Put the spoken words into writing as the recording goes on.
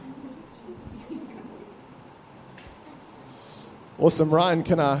Awesome. Ryan,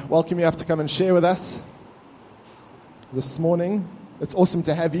 can I welcome you up to come and share with us this morning? It's awesome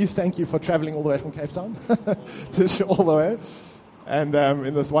to have you. Thank you for traveling all the way from Cape Town to share all the way. And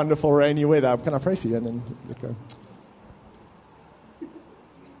in this wonderful rainy weather. Can I pray for you and then let go?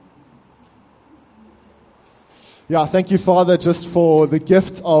 Yeah, thank you, Father, just for the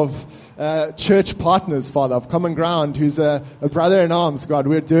gift of church partners, Father, of Common Ground, who's a brother in arms, God.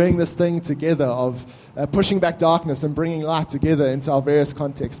 We're doing this thing together of pushing back darkness and bringing light together into our various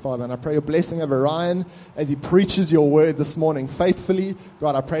contexts, Father. And I pray your blessing over Ryan as he preaches your word this morning faithfully.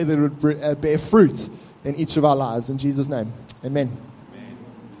 God, I pray that it would bear fruit in each of our lives. In Jesus' name, amen. Amen.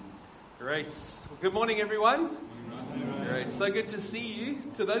 Great. Well, good morning, everyone. Great. So good to see you.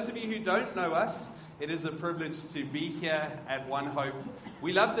 To those of you who don't know us, it is a privilege to be here at One Hope.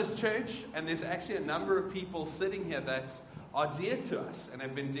 We love this church, and there's actually a number of people sitting here that are dear to us and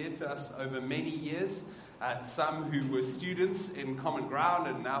have been dear to us over many years. Some who were students in Common Ground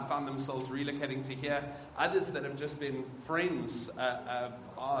and now found themselves relocating to here. Others that have just been friends of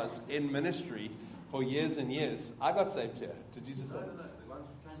ours in ministry for years and years. I got saved here. Did you just say? No.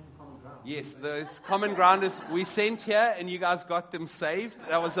 Yes, those Common Grounders we sent here, and you guys got them saved.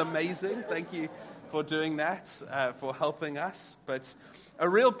 That was amazing. Thank you for doing that, for helping us. But a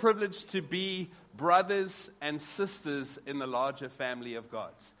real privilege to be brothers and sisters in the larger family of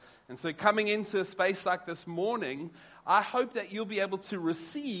God. And so coming into a space like this morning, I hope that you'll be able to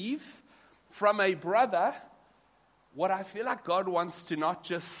receive from a brother what I feel like God wants to not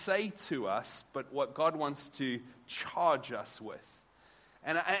just say to us, but what God wants to charge us with.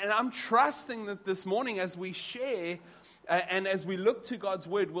 And I'm trusting that this morning as we share and as we look to God's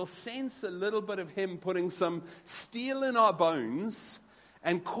word, we'll sense a little bit of Him putting some steel in our bones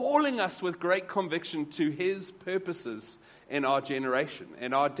and calling us with great conviction to His purposes in our generation,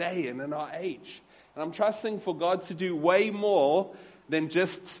 in our day, and in our age. And I'm trusting for God to do way more than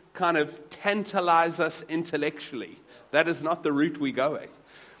just kind of tantalize us intellectually. That is not the route we're going.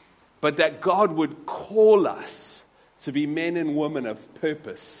 But that God would call us to be men and women of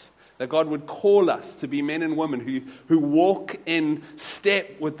purpose. That God would call us to be men and women who walk in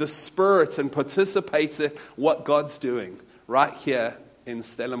step with the Spirit and participate in what God's doing right here in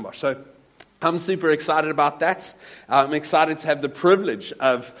Stellenbosch. So I'm super excited about that. I'm excited to have the privilege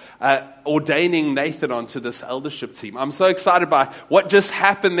of ordaining Nathan onto this eldership team. I'm so excited by what just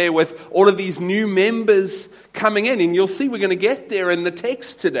happened there with all of these new members coming in. And you'll see we're going to get there in the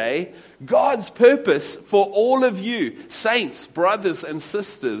text today. God's purpose for all of you, saints, brothers and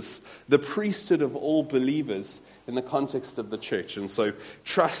sisters, the priesthood of all believers in the context of the church. And so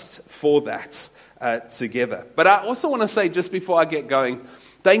trust for that together. But I also want to say, just before I get going,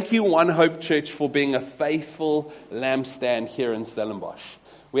 thank you, One Hope Church, for being a faithful lampstand here in Stellenbosch.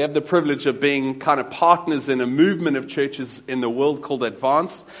 We have the privilege of being kind of partners in a movement of churches in the world called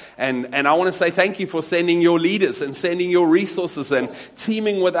Advance. And I want to say thank you for sending your leaders and sending your resources and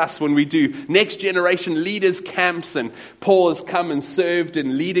teaming with us when we do Next Generation Leaders Camps. And Paul has come and served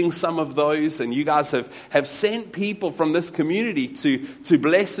in leading some of those. And you guys have sent people from this community to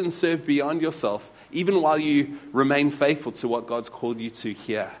bless and serve beyond yourself, even while you remain faithful to what God's called you to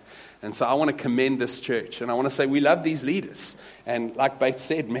here. And so I want to commend this church, and I want to say we love these leaders. And like Beth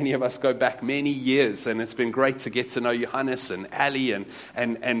said, many of us go back many years, and it's been great to get to know Johannes and Ali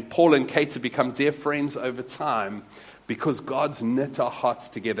and Paul and Kate to become dear friends over time because God's knit our hearts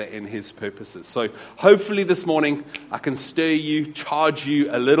together in His purposes. So hopefully this morning I can stir you, charge you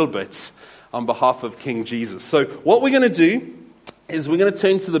a little bit on behalf of King Jesus. So what we're going to do is we're going to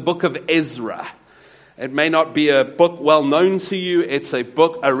turn to the book of Ezra. It may not be a book well known to you. It's a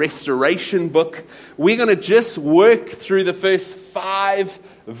book, a restoration book. We're going to just work through the first 5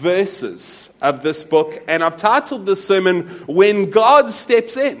 verses of this book. And I've titled this sermon, When God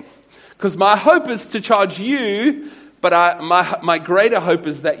Steps In. Because my hope is to charge you, but my greater hope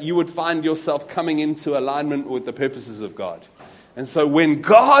is that you would find yourself coming into alignment with the purposes of God. And so when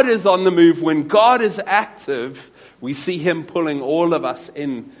God is on the move, when God is active, we see Him pulling all of us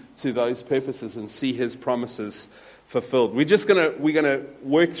in to those purposes and see His promises fulfilled. We're going to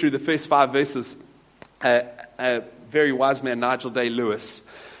work through the first 5 verses. A very wise man, Nigel Day Lewis,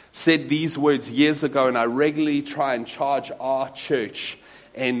 said these words years ago, and I regularly try and charge our church.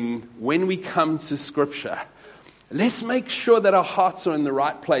 And when we come to Scripture, let's make sure that our hearts are in the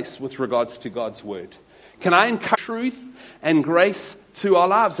right place with regards to God's Word. Can I encourage truth and grace to our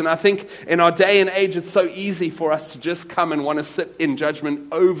lives? And I think in our day and age, it's so easy for us to just come and want to sit in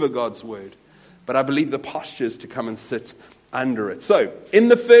judgment over God's word. But I believe the posture is to come and sit under it. So, in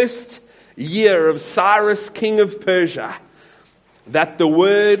the first year of Cyrus, king of Persia, that the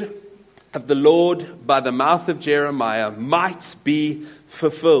word of the Lord by the mouth of Jeremiah might be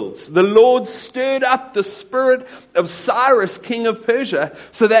fulfilled. The Lord stirred up the spirit of Cyrus, king of Persia,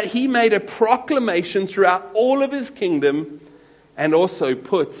 so that he made a proclamation throughout all of his kingdom and also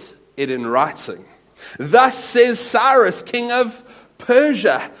put it in writing. Thus says Cyrus, king of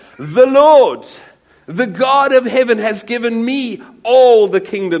Persia, the Lord, the God of heaven, has given me all the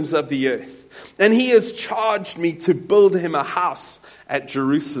kingdoms of the earth, and he has charged me to build him a house at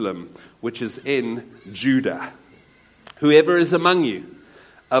Jerusalem, which is in Judah. Whoever is among you,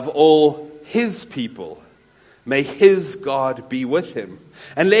 of all his people, may his God be with him.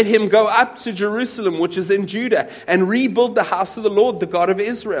 And let him go up to Jerusalem, which is in Judah, and rebuild the house of the Lord, the God of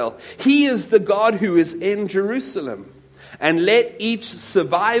Israel. He is the God who is in Jerusalem. And let each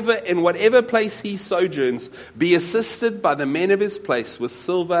survivor in whatever place he sojourns be assisted by the men of his place with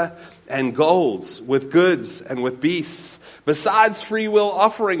silver and gold, with goods and with beasts, besides free will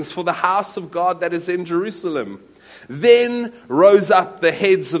offerings for the house of God that is in Jerusalem. Then rose up the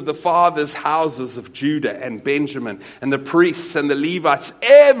heads of the fathers' houses of Judah and Benjamin, and the priests and the Levites,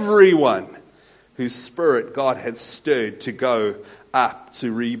 everyone whose spirit God had stirred to go up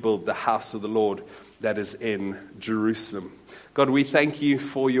to rebuild the house of the Lord that is in Jerusalem. God, we thank you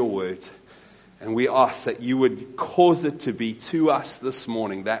for your word, and we ask that you would cause it to be to us this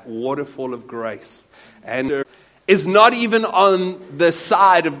morning, that waterfall of grace, and is not even on the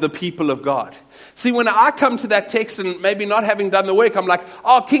side of the people of God. See, when I come to that text and maybe not having done the work, I'm like,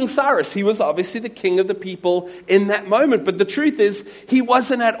 oh, King Cyrus, he was obviously the king of the people in that moment. But the truth is, he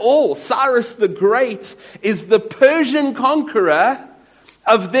wasn't at all. Cyrus the Great is the Persian conqueror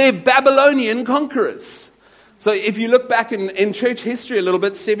of their Babylonian conquerors. So if you look back in church history a little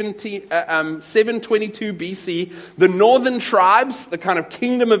bit, 722 BC, the northern tribes, the kind of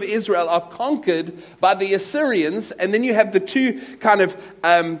kingdom of Israel, are conquered by the Assyrians. And then you have the two kind of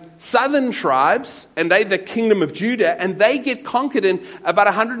southern tribes, and they the kingdom of Judah, and they get conquered in about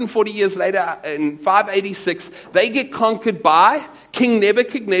 140 years later, in 586, they get conquered by King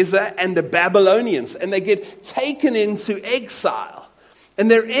Nebuchadnezzar and the Babylonians, and they get taken into exile. And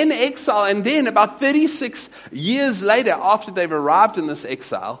they're in exile, and then about 36 years later, after they've arrived in this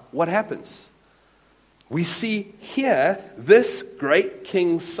exile, what happens? We see here this great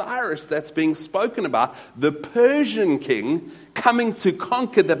King Cyrus that's being spoken about, the Persian king, coming to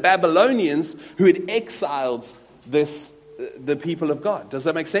conquer the Babylonians who had exiled the people of God. Does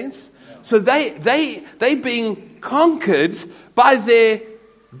that make sense? Yeah. So they being conquered by their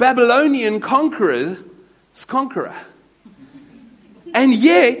Babylonian conqueror. And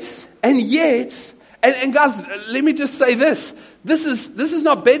yet, guys, let me just say this. This is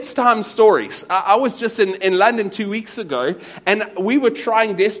not bedtime stories. I was just in London 2 weeks ago, and we were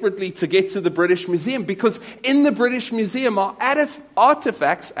trying desperately to get to the British Museum, because in the British Museum are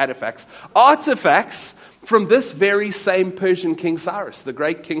artifacts from this very same Persian King Cyrus, the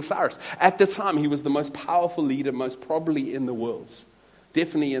great King Cyrus. At the time, he was the most powerful leader, most probably in the world.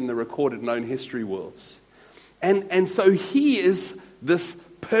 Definitely in the recorded known history worlds. And so he is this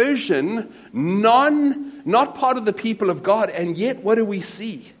Persian, not part of the people of God, and yet what do we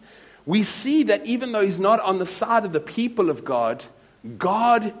see? We see that even though he's not on the side of the people of God,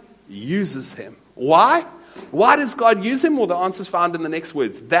 God uses him. Why? Why does God use him? Well, the answer is found in the next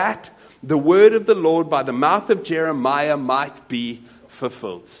words. That the word of the Lord by the mouth of Jeremiah might be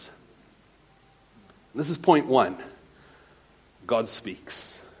fulfilled. This is point one. God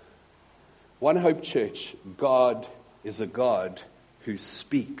speaks. One Hope Church, God is a God who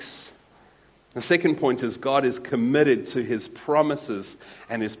speaks. The second point is God is committed to his promises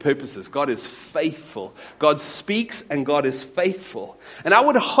and his purposes. God is faithful. God speaks and God is faithful. And I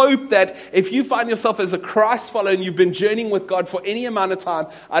would hope that if you find yourself as a Christ follower and you've been journeying with God for any amount of time,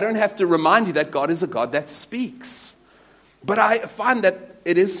 I don't have to remind you that God is a God that speaks. But I find that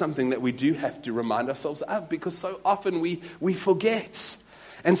it is something that we do have to remind ourselves of, because so often we forget.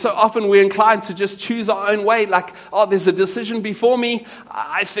 And so often we're inclined to just choose our own way, like, oh, there's a decision before me,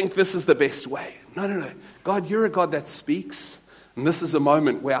 I think this is the best way. No. God, you're a God that speaks. And this is a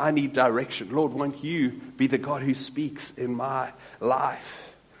moment where I need direction. Lord, won't you be the God who speaks in my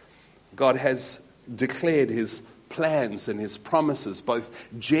life? God has declared his plans and his promises, both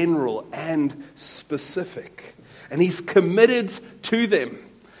general and specific. And he's committed to them.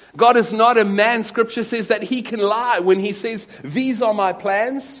 God is not a man. Scripture says that he can lie. When he says, these are my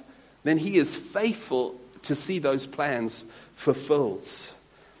plans, then he is faithful to see those plans fulfilled.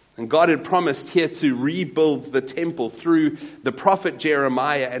 And God had promised here to rebuild the temple through the prophet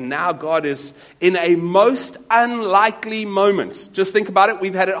Jeremiah. And now God is in a most unlikely moment. Just think about it.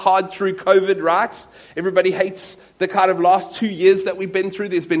 We've had it hard through COVID, right? Everybody hates the kind of last 2 years that we've been through.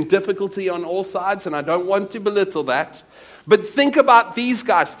 There's been difficulty on all sides, and I don't want to belittle that. But think about these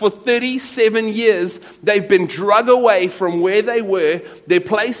guys. For 37 years, they've been drug away from where they were. Their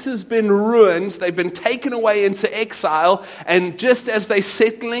place has been ruined. They've been taken away into exile. And just as they're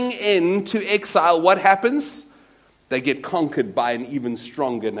settling into exile, what happens? They get conquered by an even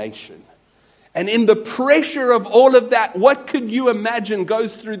stronger nation. And in the pressure of all of that, what could you imagine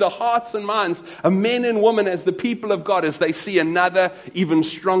goes through the hearts and minds of men and women as the people of God as they see another, even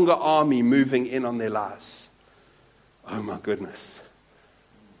stronger army moving in on their lives? Oh my goodness.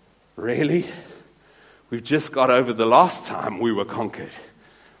 Really? We've just got over the last time we were conquered.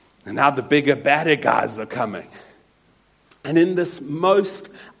 And now the bigger, badder guys are coming. And in this most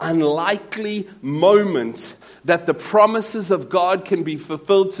unlikely moment that the promises of God can be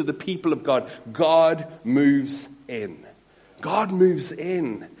fulfilled to the people of God, God moves in. God moves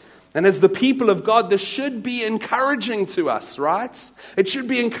in. And as the people of God, this should be encouraging to us, right? It should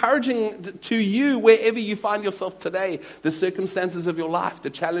be encouraging to you wherever you find yourself today, the circumstances of your life, the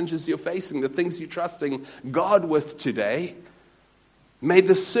challenges you're facing, the things you're trusting God with today. May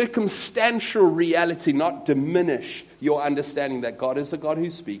the circumstantial reality not diminish your understanding that God is a God who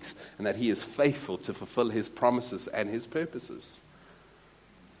speaks and that He is faithful to fulfill His promises and His purposes.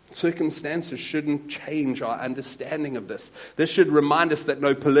 Circumstances shouldn't change our understanding of this. This should remind us that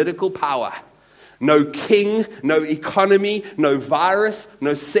no political power, no king, no economy, no virus,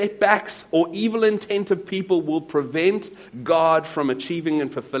 no setbacks, or evil intent of people will prevent God from achieving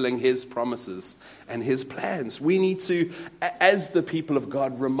and fulfilling His promises and His plans. We need to, as the people of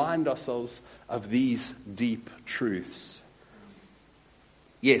God, remind ourselves of these deep truths.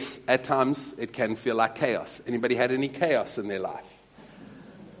 Yes, at times it can feel like chaos. Anybody had any chaos in their life?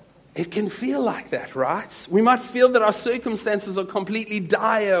 It can feel like that, right? We might feel that our circumstances are completely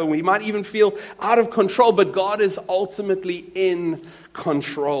dire. We might even feel out of control, but God is ultimately in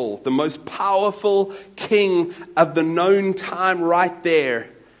control. The most powerful king of the known time right there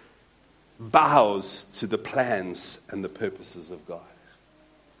bows to the plans and the purposes of God.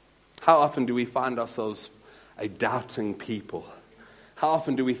 How often do we find ourselves a doubting people? How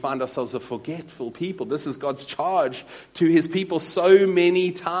often do we find ourselves a forgetful people? This is God's charge to His people so many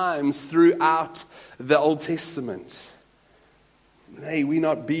times throughout the Old Testament. May we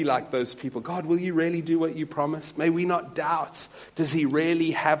not be like those people. God, will you really do what you promised? May we not doubt. Does He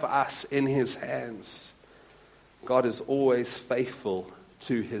really have us in His hands? God is always faithful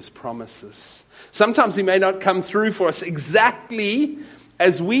to His promises. Sometimes He may not come through for us exactly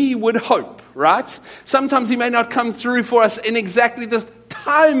as we would hope, right? Sometimes He may not come through for us in exactly the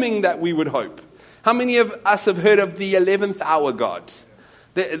timing that we would hope. How many of us have heard of the 11th hour God?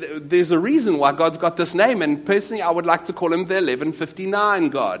 There's a reason why God's got this name, and personally I would like to call Him the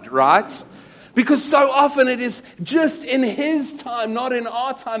 11:59 God, right? Because so often it is just in His time, not in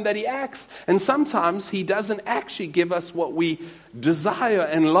our time, that He acts. And sometimes He doesn't actually give us what we desire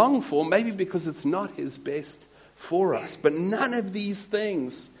and long for, maybe because it's not His best for us. But none of these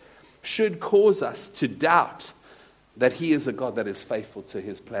things should cause us to doubt that He is a God that is faithful to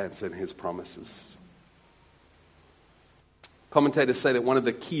His plans and His promises. Commentators say that one of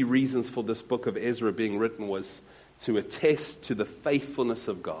the key reasons for this book of Ezra being written was to attest to the faithfulness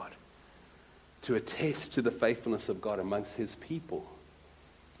of God. To attest to the faithfulness of God amongst His people.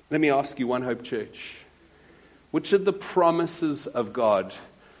 Let me ask you, One Hope Church, which of the promises of God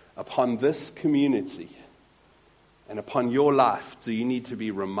upon this community and upon your life do you need to be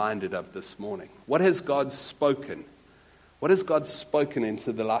reminded of this morning? What has God spoken? What has God spoken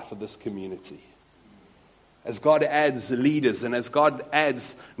into the life of this community? As God adds leaders and as God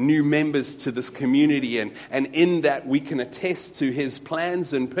adds new members to this community, and in that we can attest to His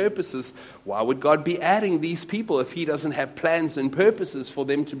plans and purposes, why would God be adding these people if He doesn't have plans and purposes for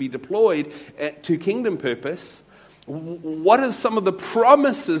them to be deployed to kingdom purpose? What are some of the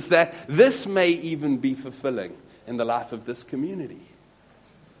promises that this may even be fulfilling in the life of this community?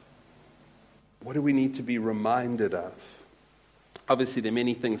 What do we need to be reminded of? Obviously, there are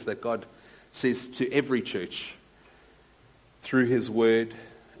many things that God says to every church through His word,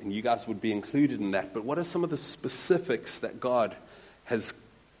 and you guys would be included in that. But what are some of the specifics that God has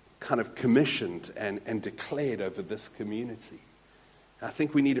kind of commissioned and declared over this community? I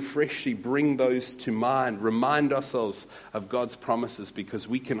think we need to freshly bring those to mind, remind ourselves of God's promises, because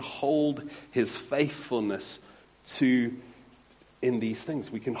we can hold His faithfulness in these things.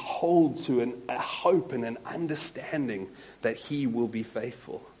 We can hold to a hope and an understanding that He will be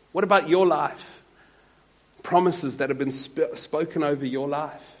faithful. What about your life? Promises that have been spoken over your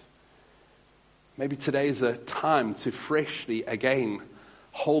life. Maybe today is a time to freshly again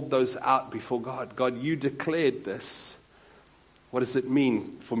hold those out before God. God, you declared this. What does it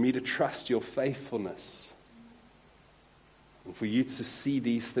mean for me to trust your faithfulness? And for you to see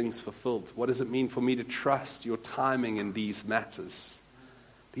these things fulfilled? What does it mean for me to trust your timing in these matters?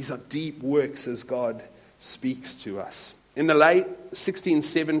 These are deep works as God speaks to us. In the late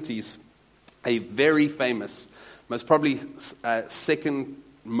 1670s, a very famous, most probably second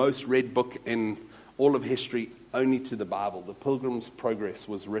most read book in all of history, only to the Bible, The Pilgrim's Progress,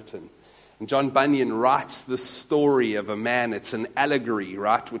 was written. And John Bunyan writes the story of a man. It's an allegory,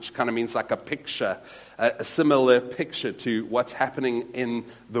 right, which kind of means like a picture, a similar picture to what's happening in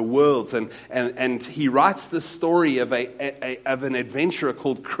the world. And he writes the story of an adventurer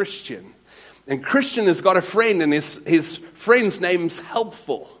called Christian. And Christian has got a friend, and his friend's name's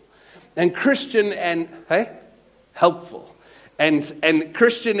Helpful. And Christian and Helpful. And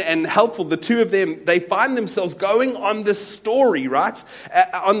Christian and Helpful, the two of them, they find themselves going on this story, right?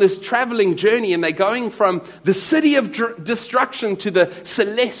 On this traveling journey, and they're going from the city of destruction to the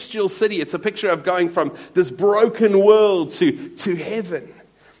celestial city. It's a picture of going from this broken world to heaven.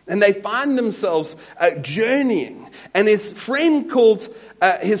 And they find themselves journeying. And his friend called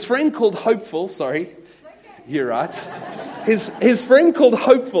Hopeful, you're right. His friend called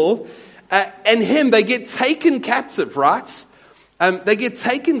Hopeful, and him, they get taken captive, right? They get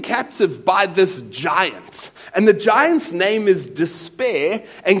taken captive by this giant. And the giant's name is Despair.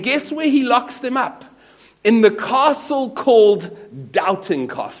 And guess where he locks them up? In the castle called Doubting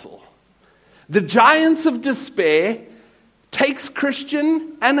Castle. The giants of Despair takes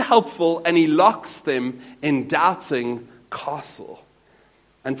Christian and Helpful, and he locks them in Doubting Castle.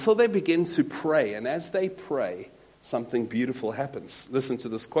 Until they begin to pray. And as they pray, something beautiful happens. Listen to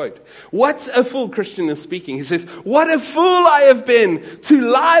this quote. What a fool, Christian is speaking. He says, what a fool I have been to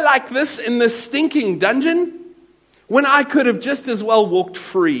lie like this in this stinking dungeon when I could have just as well walked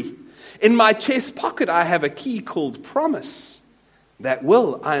free. In my chest pocket I have a key called promise that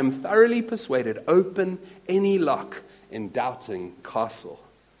will, I am thoroughly persuaded, open any lock in Doubting Castle.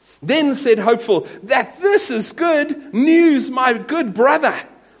 Then said Hopeful, that this is good news, my good brother.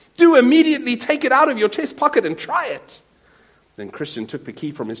 Do immediately take it out of your chest pocket and try it. Then Christian took the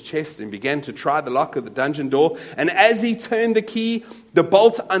key from his chest and began to try the lock of the dungeon door. And as he turned the key, the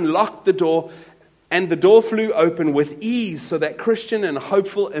bolt unlocked the door, and the door flew open with ease, so that Christian and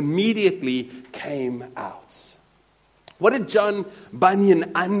Hopeful immediately came out. What did John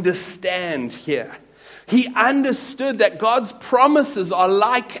Bunyan understand here? He understood that God's promises are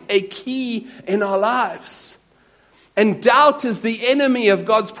like a key in our lives. And doubt is the enemy of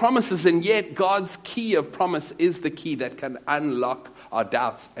God's promises, and yet God's key of promise is the key that can unlock our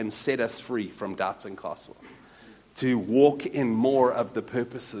doubts and set us free from Doubting Castle, to walk in more of the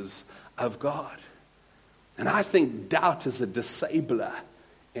purposes of God. And I think doubt is a disabler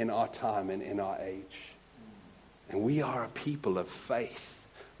in our time and in our age. And we are a people of faith.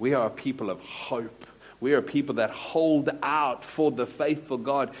 We are a people of hope. We are people that hold out for the faithful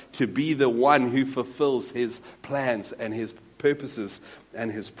God to be the one who fulfills his plans and his purposes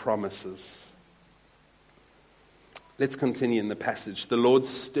and his promises. Let's continue in the passage. The Lord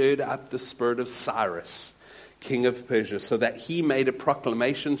stirred up the spirit of Cyrus, king of Persia, so that he made a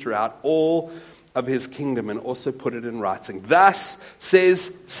proclamation throughout all of his kingdom and also put it in writing. Thus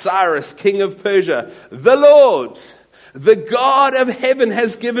says Cyrus, king of Persia, the Lord, the God of heaven,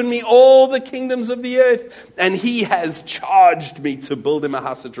 has given me all the kingdoms of the earth, and he has charged me to build him a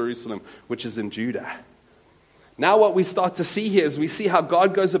house at Jerusalem, which is in Judah. Now what we start to see here is we see how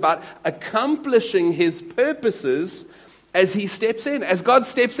God goes about accomplishing his purposes as he steps in. As God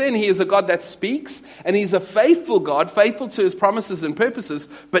steps in, he is a God that speaks, and he's a faithful God, faithful to his promises and purposes.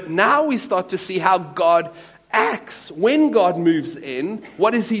 But now we start to see how God acts. When God moves in,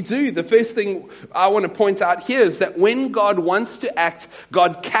 what does he do? The first thing I want to point out here is that when God wants to act,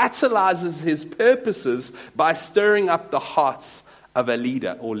 God catalyzes his purposes by stirring up the hearts of a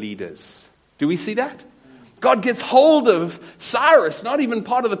leader or leaders. Do we see that? God gets hold of Cyrus, not even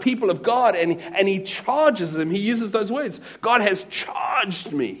part of the people of God, and he charges him. He uses those words. God has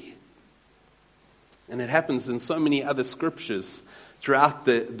charged me. And it happens in so many other scriptures throughout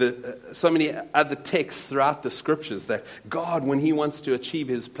so many other texts throughout the scriptures, that God, when he wants to achieve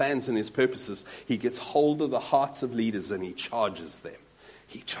his plans and his purposes, he gets hold of the hearts of leaders and he charges them.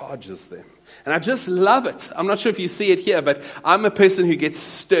 He charges them. And I just love it. I'm not sure if you see it here, but I'm a person who gets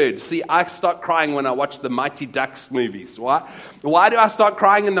stirred. See, I start crying when I watch the Mighty Ducks movies. Why? Why do I start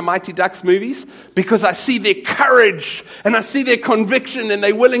crying in the Mighty Ducks movies? Because I see their courage and I see their conviction, and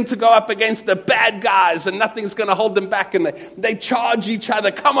they're willing to go up against the bad guys and nothing's going to hold them back, and they charge each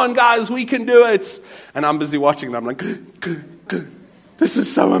other. Come on, guys, we can do it. And I'm busy watching and I'm like, this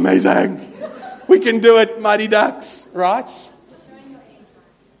is so amazing. We can do it, Mighty Ducks, right?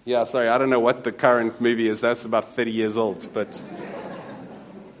 Yeah, sorry, I don't know what the current movie is. That's about 30 years old.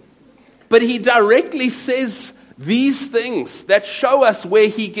 But he directly says these things that show us where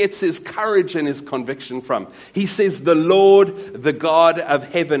he gets his courage and his conviction from. He says, the Lord, the God of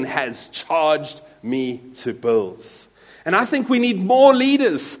heaven, has charged me to build. And I think we need more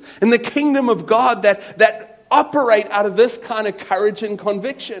leaders in the kingdom of God that operate out of this kind of courage and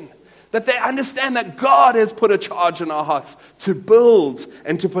conviction. That they understand that God has put a charge in our hearts to build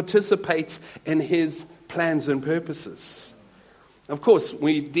and to participate in his plans and purposes. Of course,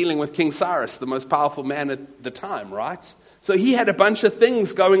 we're dealing with King Cyrus, the most powerful man at the time, right? So he had a bunch of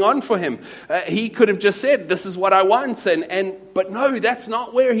things going on for him. He could have just said, this is what I want. But no, that's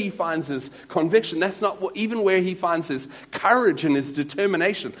not where he finds his conviction. That's not even where he finds his courage and his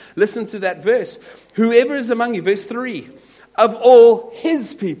determination. Listen to that verse. Whoever is among you, verse 3, of all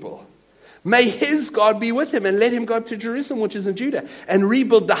his people, may his God be with him, and let him go up to Jerusalem, which is in Judah, and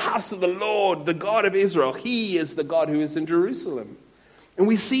rebuild the house of the Lord, the God of Israel. He is the God who is in Jerusalem. And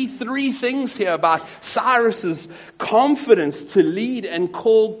we see three things here about Cyrus's confidence to lead and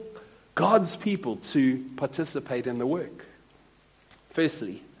call God's people to participate in the work.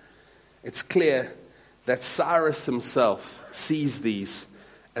 Firstly, it's clear that Cyrus himself sees these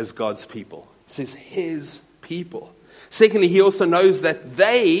as God's people. It says his people. Secondly, he also knows that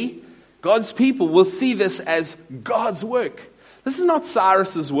God's people, will see this as God's work. This is not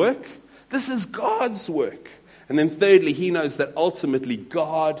Cyrus's work. This is God's work. And then thirdly, he knows that ultimately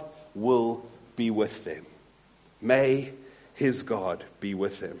God will be with them. May his God be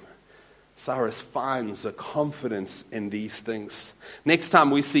with him. Cyrus finds a confidence in these things. Next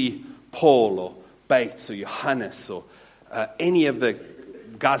time we see Paul or Bates or Johannes or any of the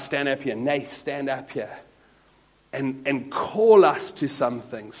guys stand up here, Nate, stand up here and call us to some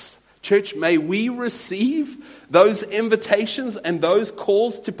things. Church, may we receive those invitations and those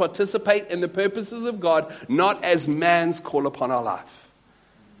calls to participate in the purposes of God, not as man's call upon our life,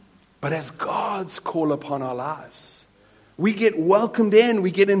 but as God's call upon our lives. We get welcomed in,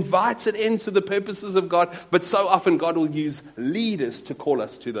 we get invited into the purposes of God, but so often God will use leaders to call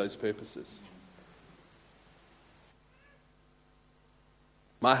us to those purposes.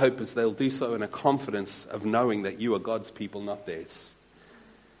 My hope is they'll do so in a confidence of knowing that you are God's people, not theirs.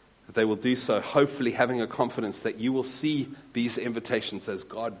 They will do so, hopefully having a confidence that you will see these invitations as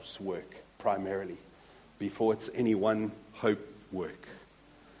God's work primarily, before it's any one hope work.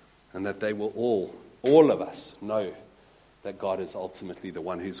 And that they will all of us, know that God is ultimately the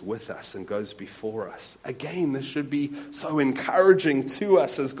one who's with us and goes before us. Again, this should be so encouraging to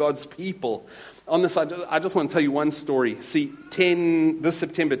us as God's people. On this, I just want to tell you one story. See, this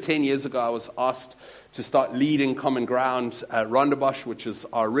September, 10 years ago, I was asked to start leading Common Ground at Rondebosch, which is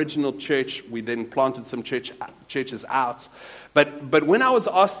our original church. We then planted some churches out. But when I was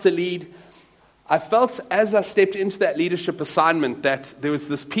asked to lead, I felt as I stepped into that leadership assignment that there was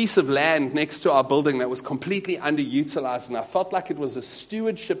this piece of land next to our building that was completely underutilized, and I felt like it was a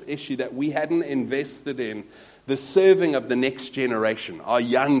stewardship issue that we hadn't invested in the serving of the next generation, our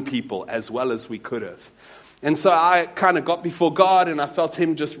young people, as well as we could have. And so I kind of got before God, and I felt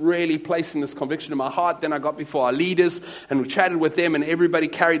him just really placing this conviction in my heart. Then I got before our leaders, and we chatted with them, and everybody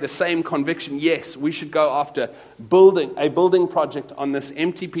carried the same conviction. Yes, we should go after building a building project on this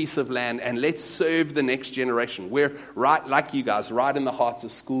empty piece of land, and let's serve the next generation. We're right, like you guys, right in the heart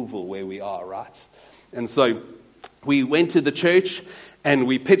of Schoolville where we are, right? And so we went to the church, and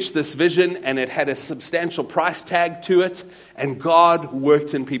we pitched this vision, and it had a substantial price tag to it, and God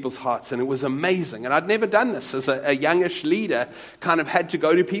worked in people's hearts, and it was amazing. And I'd never done this as a youngish leader, kind of had to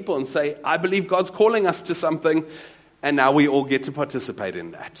go to people and say, I believe God's calling us to something, and now we all get to participate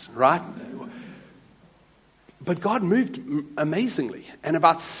in that, right? But God moved amazingly, and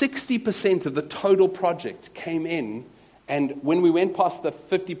about 60% of the total project came in. And when we went past the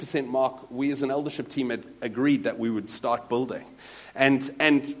 50% mark, we as an eldership team had agreed that we would start building.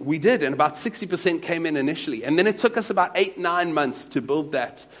 And we did, and about 60% came in initially. And then it took us about 8-9 months to build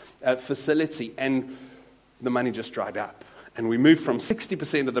that facility, and the money just dried up. And we moved from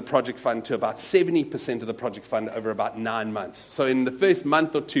 60% of the project fund to about 70% of the project fund over about 9 months. So in the first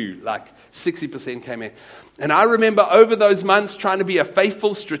month or two, like 60% came in. And I remember over those months trying to be a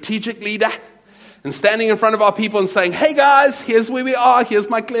faithful, strategic leader and standing in front of our people and saying, hey guys, here's where we are. Here's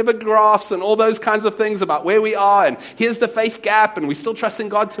my clever graphs and all those kinds of things about where we are. And here's the faith gap. And we still trust in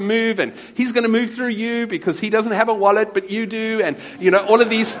God to move. And he's going to move through you because he doesn't have a wallet, but you do. And,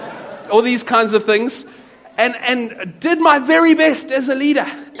 all these kinds of things. And did my very best as a leader.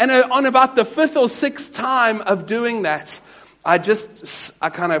 And on about the 5th or 6th time of doing that, I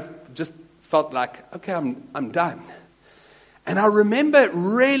kind of just felt like, okay, I'm done. And I remember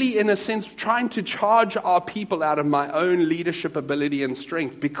really, in a sense, trying to charge our people out of my own leadership ability and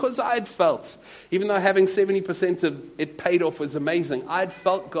strength. Because I had felt, even though having 70% of it paid off was amazing, I had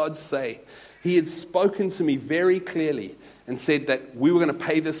felt God say, he had spoken to me very clearly and said that we were going to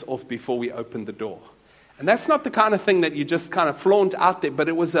pay this off before we opened the door. And that's not the kind of thing that you just kind of flaunt out there, but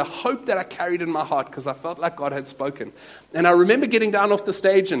it was a hope that I carried in my heart because I felt like God had spoken. And I remember getting down off the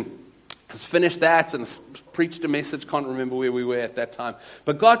stage and finished that and preached a message. Can't remember where we were at that time.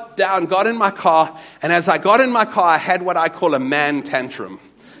 But got in my car, and as I got in my car, I had what I call a man tantrum.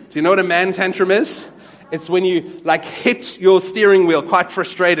 Do you know what a man tantrum is? It's when you hit your steering wheel quite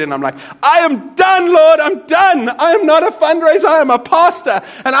frustrated and I'm like, I am done, Lord, I'm done. I am not a fundraiser, I am a pastor.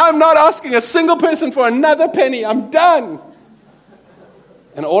 And I'm not asking a single person for another penny. I'm done.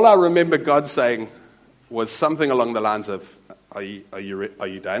 And all I remember God saying was something along the lines of, are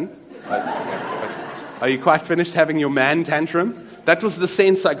you done? Are you quite finished having your man tantrum? That was the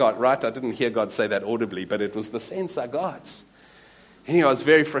sense I got, right? I didn't hear God say that audibly, but it was the sense I got. Anyway, I was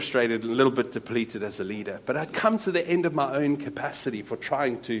very frustrated, a little bit depleted as a leader. But I'd come to the end of my own capacity for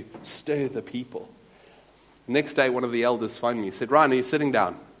trying to stir the people. The next day, one of the elders phoned me. He said, Ryan, are you sitting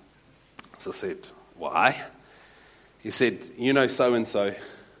down? So I said, why? He said, you know so-and-so.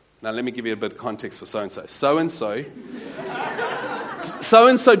 Now, let me give you a bit of context for so-and-so.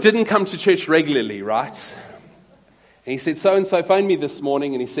 So-and-so didn't come to church regularly, right? And he said, so-and-so phoned me this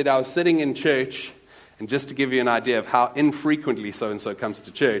morning, and he said, I was sitting in church. And just to give you an idea of how infrequently so-and-so comes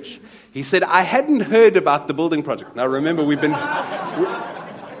to church, he said, I hadn't heard about the building project. Now remember, we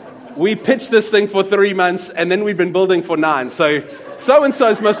pitched this thing for 3 months, and then we've been building for 9.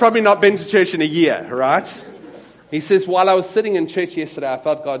 So-and-so's most probably not been to church in a year, right? He says, while I was sitting in church yesterday, I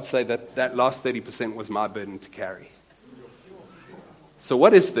felt God say that last 30% was my burden to carry. So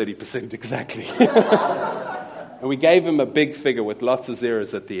what is 30% exactly? And we gave him a big figure with lots of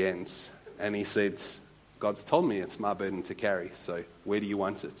zeros at the end. And he said, God's told me it's my burden to carry, so where do you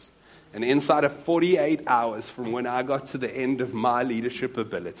want it? And inside of 48 hours from when I got to the end of my leadership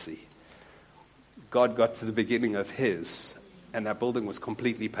ability, God got to the beginning of his, and that building was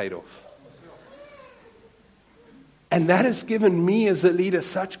completely paid off. And that has given me as a leader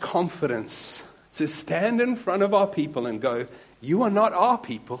such confidence to stand in front of our people and go, you are not our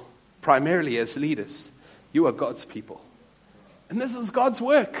people, primarily as leaders. You are God's people. And this is God's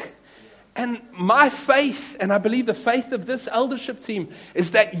work. And my faith, and I believe the faith of this eldership team,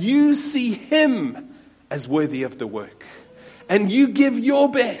 is that you see him as worthy of the work. And you give your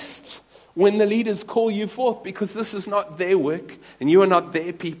best when the leaders call you forth, because this is not their work, and you are not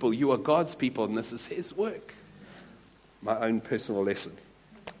their people. You are God's people, and this is his work. My own personal lesson.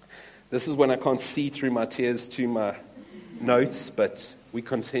 This is when I can't see through my tears to my notes, but we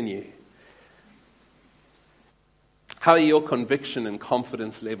continue. How are your conviction and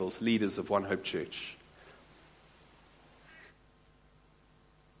confidence levels, leaders of One Hope Church?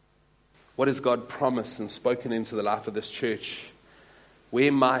 What has God promised and spoken into the life of this church?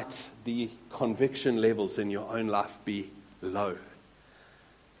 Where might the conviction levels in your own life be low?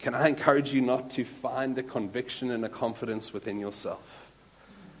 Can I encourage you not to find a conviction and a confidence within yourself,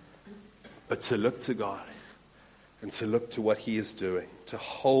 but to look to God and to look to what he is doing, to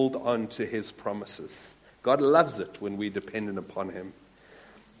hold on to his promises. God loves it when we're dependent upon him.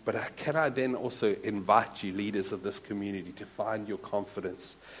 But can I then also invite you, leaders of this community, to find your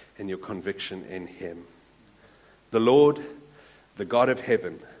confidence and your conviction in him? The Lord, the God of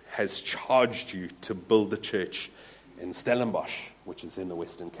heaven, has charged you to build a church in Stellenbosch, which is in the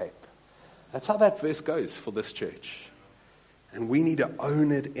Western Cape. That's how that verse goes for this church. And we need to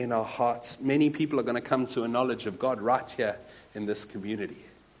own it in our hearts. Many people are going to come to a knowledge of God right here in this community.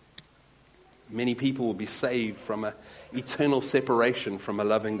 Many people will be saved from an eternal separation from a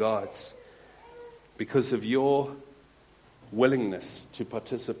loving God because of your willingness to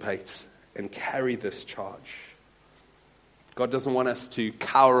participate and carry this charge. God doesn't want us to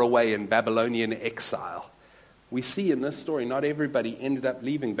cower away in Babylonian exile. We see in this story, not everybody ended up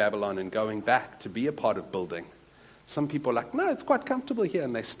leaving Babylon and going back to be a part of building. Some people are like, no, it's quite comfortable here,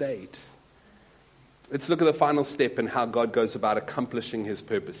 and they stayed. Let's look at the final step and how God goes about accomplishing his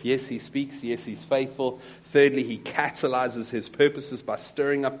purpose. Yes, he speaks. Yes, he's faithful. Thirdly, he catalyzes his purposes by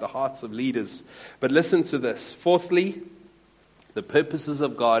stirring up the hearts of leaders. But listen to this. Fourthly, the purposes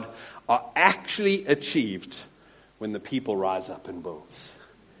of God are actually achieved when the people rise up and build.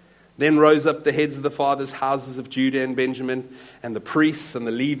 Then rose up the heads of the fathers' houses of Judah and Benjamin, and the priests and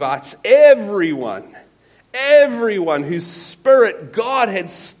the Levites, everyone whose spirit God had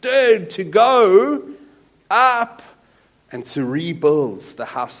stirred to go up and to rebuild the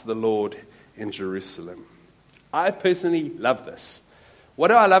house of the Lord in Jerusalem. I personally love this. What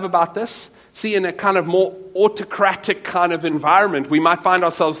do I love about this? See, in a kind of more autocratic kind of environment, we might find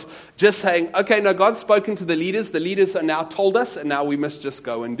ourselves just saying, okay, no, God's spoken to the leaders are now told us, and now we must just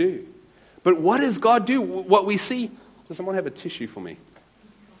go and do. But what does God do? What we see, does someone have a tissue for me?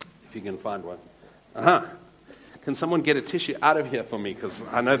 If you can find one. Can someone get a tissue out of here for me? Because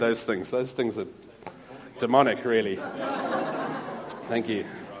I know those things. Those things are demonic, really. Thank you.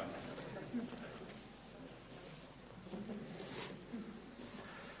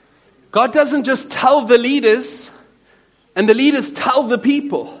 God doesn't just tell the leaders, and the leaders tell the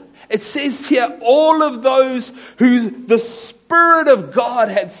people. It says here, all of those who the Spirit of God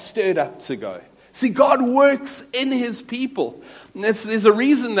had stirred up to go. See, God works in his people. There's a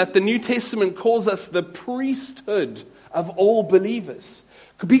reason that the New Testament calls us the priesthood of all believers.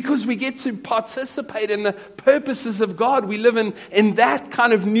 Because we get to participate in the purposes of God. We live in that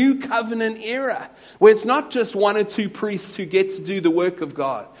kind of new covenant era, where it's not just one or two priests who get to do the work of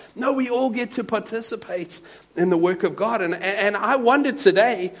God. No, we all get to participate in the work of God. And I wonder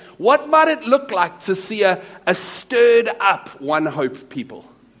today, what might it look like to see a stirred up One Hope people?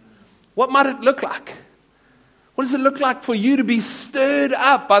 What might it look like? What does it look like for you to be stirred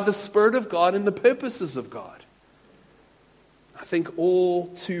up by the Spirit of God and the purposes of God? I think all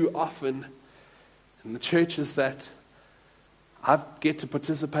too often in the churches that I get to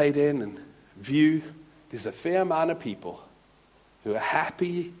participate in and view, there's a fair amount of people who are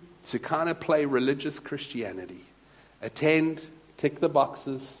happy to kind of play religious Christianity. Attend, tick the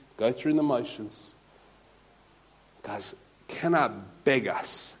boxes, go through the motions. Guys, can I beg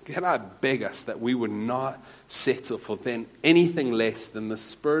us that we would not settle for then anything less than the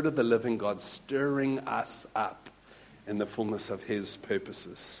Spirit of the living God stirring us up in the fullness of his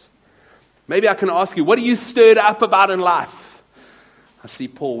purposes? Maybe I can ask you, what are you stirred up about in life? I see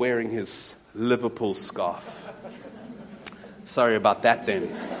Paul wearing his Liverpool scarf. Sorry about that then.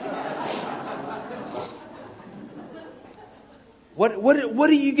 What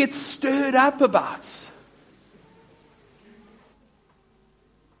do you get stirred up about?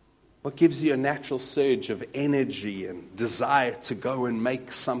 What gives you a natural surge of energy and desire to go and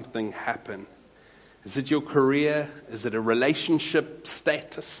make something happen? Is it your career? Is it a relationship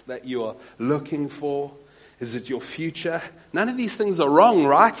status that you are looking for? Is it your future? None of these things are wrong,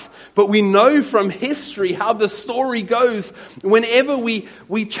 right? But we know from history how the story goes. Whenever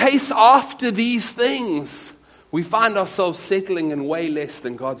we chase after these things, we find ourselves settling in way less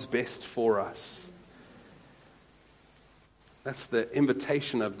than God's best for us. That's the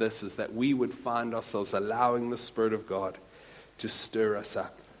invitation of this, is that we would find ourselves allowing the Spirit of God to stir us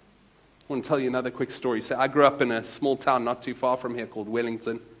up. I want to tell you another quick story. So I grew up in a small town not too far from here called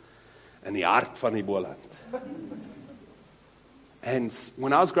Wellington. In die hart van die Boland. And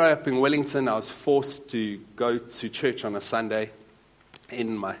when I was growing up in Wellington, I was forced to go to church on a Sunday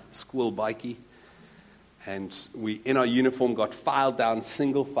in my school bikie. And we, in our uniform, got filed down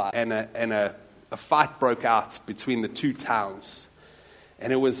single file. And a fight broke out between the two towns.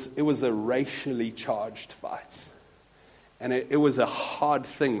 And it was a racially charged fight. And it was a hard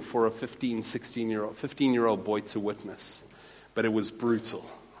thing for a 15-year-old boy to witness. But it was brutal.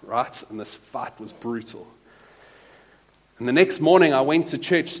 Right? And this fight was brutal. And the next morning I went to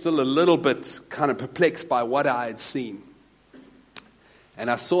church still a little bit kind of perplexed by what I had seen. And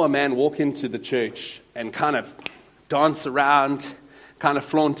I saw a man walk into the church and kind of dance around, kind of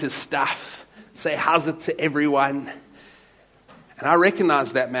flaunt his stuff, say how's it to everyone. And I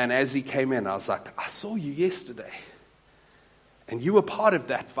recognized that man as he came in. I was like, I saw you yesterday. And you were part of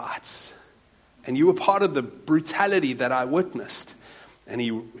that fight. And you were part of the brutality that I witnessed. And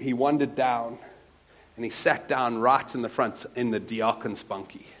he wandered down, and he sat down right in the front in the diacon's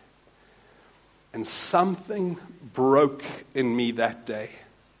bunkie. And something broke in me that day.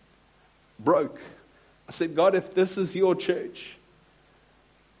 Broke. I said, God, if this is your church,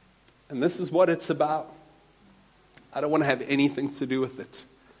 and this is what it's about, I don't want to have anything to do with it.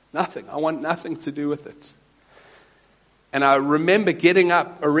 Nothing. I want nothing to do with it. And I remember getting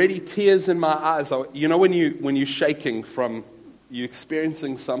up, already tears in my eyes. You know when you're shaking from, you're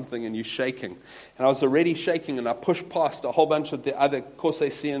experiencing something and you're shaking. And I was already shaking, and I pushed past a whole bunch of the other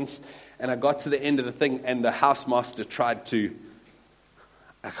Corsaisians, and I got to the end of the thing, and the housemaster tried to,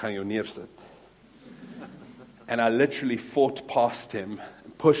 and I literally fought past him,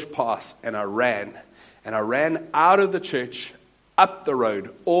 pushed past, and I ran. And I ran out of the church, up the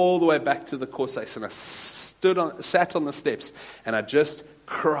road, all the way back to the Corsais, and I sat on the steps, and I just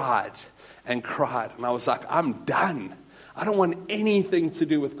cried and cried. And I was like, I'm done. I don't want anything to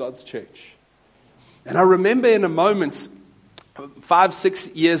do with God's church. And I remember in a moment,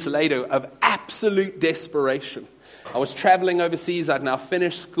 5-6 years later, of absolute desperation. I was traveling overseas. I'd now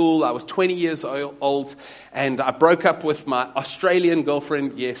finished school. I was 20 years old, and I broke up with my Australian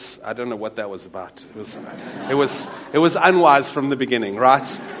girlfriend. Yes, I don't know what that was about. It was unwise from the beginning,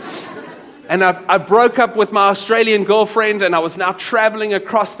 right? And I broke up with my Australian girlfriend, and I was now traveling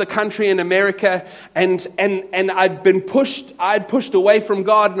across the country in America, and I'd pushed away from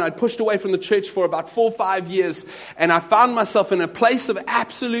God, and I'd pushed away from the church for about 4 or 5 years, and I found myself in a place of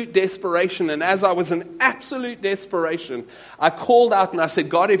absolute desperation. And as I was in absolute desperation, I called out and I said,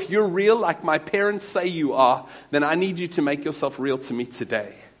 God, if you're real like my parents say you are, then I need you to make yourself real to me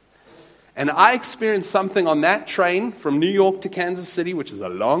today. And I experienced something on that train from New York to Kansas City, which is a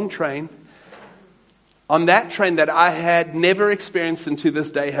long train. On that train that I had never experienced, and to this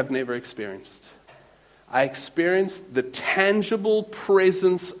day have never experienced. I experienced the tangible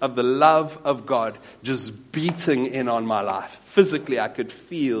presence of the love of God just beating in on my life. Physically, I could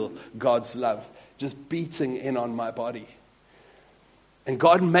feel God's love just beating in on my body. And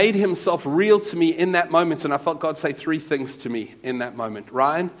God made himself real to me in that moment, and I felt God say 3 things to me in that moment.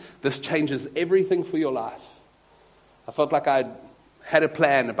 Ryan, this changes everything for your life. I felt like I had a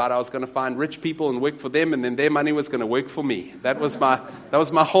plan about I was going to find rich people and work for them, and then their money was going to work for me. That was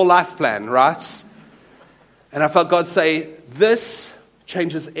my whole life plan, right? And I felt God say, this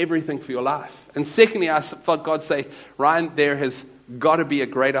changes everything for your life. And secondly, I felt God say, Ryan, there has got to be a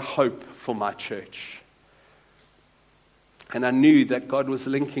greater hope for my church. And I knew that God was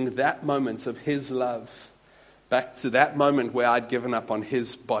linking that moment of his love back to that moment where I'd given up on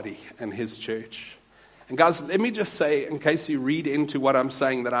his body and his church. And guys, let me just say, in case you read into what I'm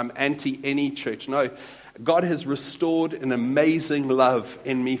saying, that I'm anti any church. No, God has restored an amazing love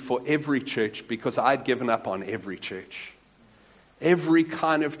in me for every church because I'd given up on every church. Every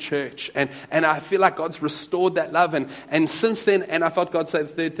kind of church. And I feel like God's restored that love. And since then, and I felt God say the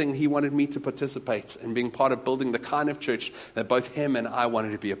third thing, he wanted me to participate in being part of building the kind of church that both him and I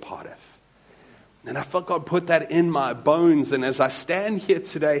wanted to be a part of. And I felt God put that in my bones. And as I stand here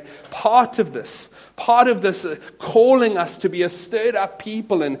today, part of this calling us to be a stirred up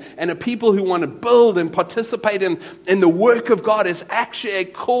people and a people who want to build and participate in the work of God is actually a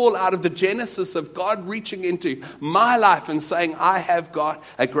call out of the genesis of God reaching into my life and saying, I have got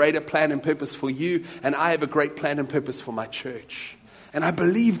a greater plan and purpose for you, and I have a great plan and purpose for my church. And I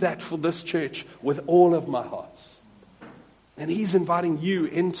believe that for this church with all of my heart. And he's inviting you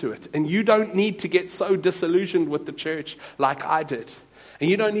into it. And you don't need to get so disillusioned with the church like I did. And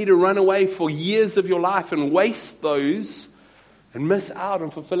you don't need to run away for years of your life and waste those and miss out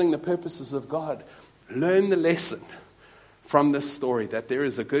on fulfilling the purposes of God. Learn the lesson from this story that there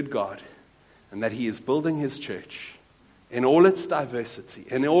is a good God and that he is building his church in all its diversity,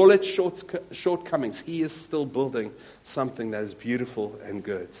 in all its shortcomings. He is still building something that is beautiful and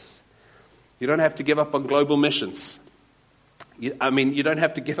good. You don't have to give up on global missions. You don't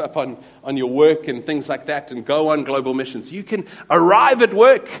have to give up on your work and things like that and go on global missions. You can arrive at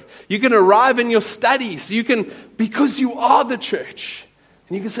work. You can arrive in your studies. Because you are the church.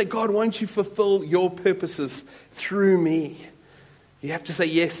 And you can say, God, won't you fulfill your purposes through me? You have to say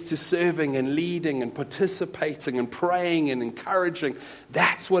yes to serving and leading and participating and praying and encouraging.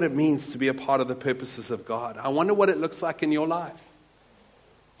 That's what it means to be a part of the purposes of God. I wonder what it looks like in your life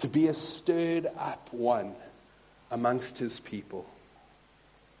to be a stirred up one amongst his people.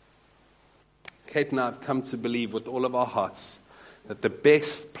 Kate and I have come to believe with all of our hearts that the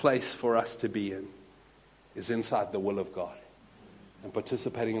best place for us to be in is inside the will of God and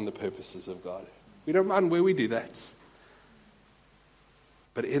participating in the purposes of God. We don't mind where we do that,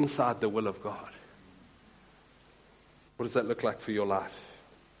 but inside the will of God. What does that look like for your life?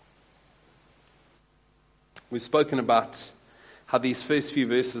 We've spoken about how these first few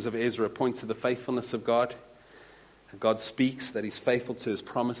verses of Ezra point to the faithfulness of God. God speaks that he's faithful to his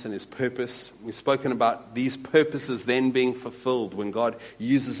promise and his purpose. We've spoken about these purposes then being fulfilled when God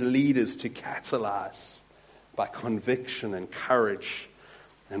uses leaders to catalyze by conviction and courage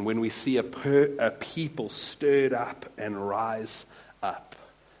and when we see a people stirred up and rise up.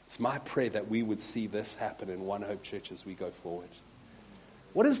 It's my prayer that we would see this happen in One Hope Church as we go forward.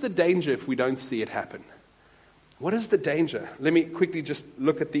 What is the danger if we don't see it happen? What is the danger? Let me quickly just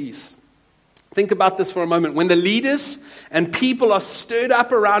look at these. Think about this for a moment. When the leaders and people are stirred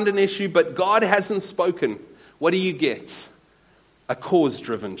up around an issue, but God hasn't spoken, what do you get? A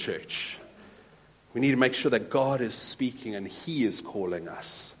cause-driven church. We need to make sure that God is speaking and He is calling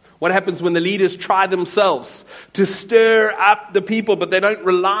us. What happens when the leaders try themselves to stir up the people, but they don't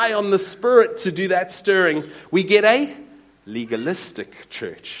rely on the Spirit to do that stirring? We get a legalistic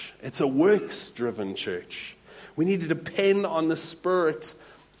church. It's a works-driven church. We need to depend on the Spirit,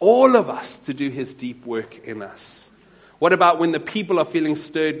 all of us, to do His deep work in us. What about when the people are feeling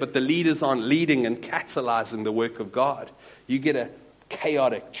stirred, but the leaders aren't leading and catalyzing the work of God? You get a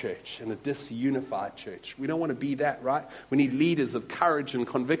chaotic church and a disunified church. We don't want to be that, right? We need leaders of courage and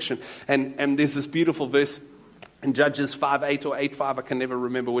conviction. And there's this beautiful verse in Judges 5:8 or 8:5. I can never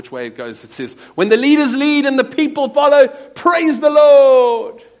remember which way it goes. It says, when the leaders lead and the people follow, praise the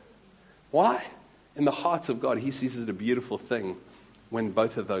Lord. Why? In the heart of God, He sees it a beautiful thing when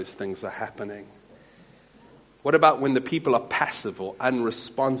both of those things are happening. What about when the people are passive or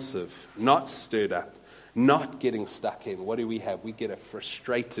unresponsive, not stirred up, not getting stuck in? What do we have? We get a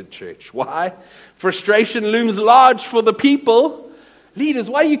frustrated church. Why? Frustration looms large for the people. Leaders,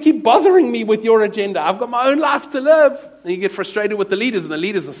 why do you keep bothering me with your agenda? I've got my own life to live. And you get frustrated with the leaders, and the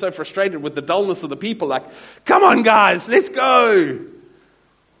leaders are so frustrated with the dullness of the people. Like, come on guys, let's go.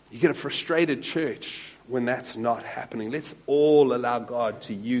 You get a frustrated church when that's not happening. Let's all allow God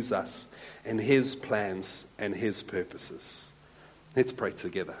to use us in His plans and His purposes. Let's pray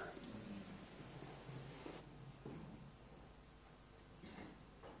together.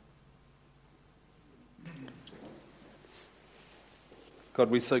 God,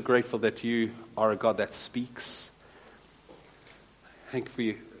 we're so grateful that You are a God that speaks. Thank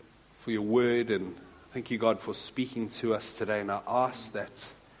you for your word, and thank You, God, for speaking to us today. And I ask that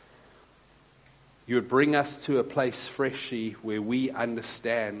You would bring us to a place freshly where we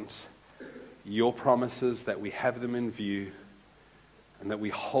understand Your promises, that we have them in view, and that we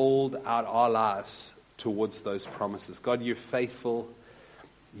hold out our lives towards those promises. God, You're faithful.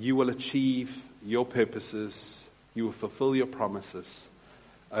 You will achieve Your purposes. You will fulfill Your promises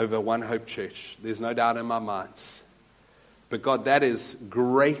over One Hope Church. There's no doubt in my mind. But God, that is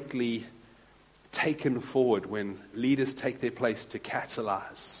greatly taken forward when leaders take their place to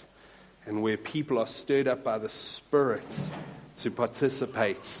catalyze, and where people are stirred up by the Spirit to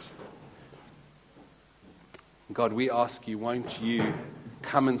participate. God, we ask You, won't You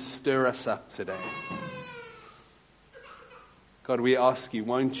come and stir us up today? God, we ask You,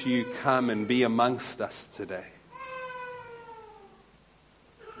 won't You come and be amongst us today?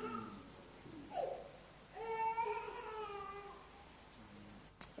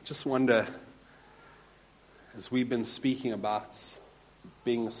 I just wonder, as we've been speaking about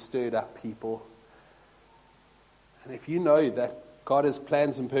being a stirred up people, and if you know that God has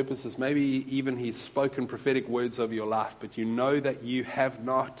plans and purposes, maybe even He's spoken prophetic words over your life, but you know that you have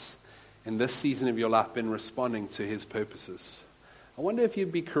not, in this season of your life, been responding to His purposes. I wonder if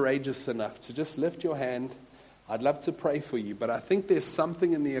you'd be courageous enough to just lift your hand. I'd love to pray for you, but I think there's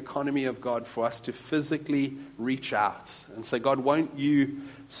something in the economy of God for us to physically reach out and say, God, won't You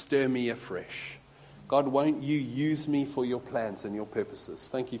stir me afresh? God, won't You use me for Your plans and Your purposes?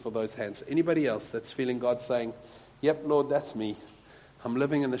 Thank you for those hands. Anybody else that's feeling God saying, yep, Lord, that's me. I'm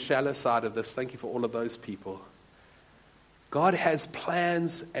living in the shallow side of this. Thank You for all of those people. God has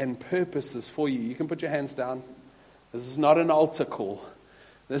plans and purposes for you. You can put your hands down. This is not an altar call.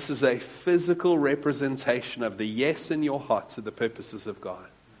 This is a physical representation of the yes in your heart to the purposes of God.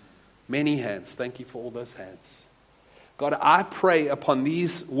 Many hands. Thank You for all those hands. God, I pray upon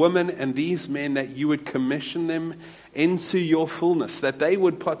these women and these men that You would commission them into Your fullness, that they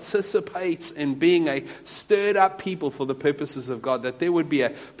would participate in being a stirred up people for the purposes of God, that there would be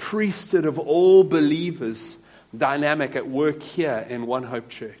a priesthood of all believers dynamic at work here in One Hope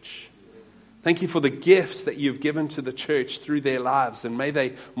Church. Thank You for the gifts that You've given to the church through their lives, and may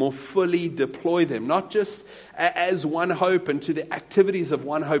they more fully deploy them, not just as One Hope and to the activities of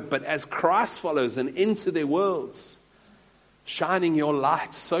One Hope, but as Christ followers and into their worlds, shining Your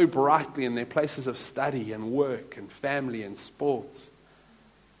light so brightly in their places of study and work and family and sports.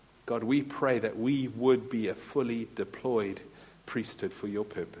 God, we pray that we would be a fully deployed priesthood for Your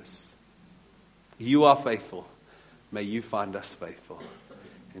purpose. You are faithful. May You find us faithful.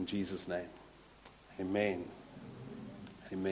 In Jesus' name. Amen.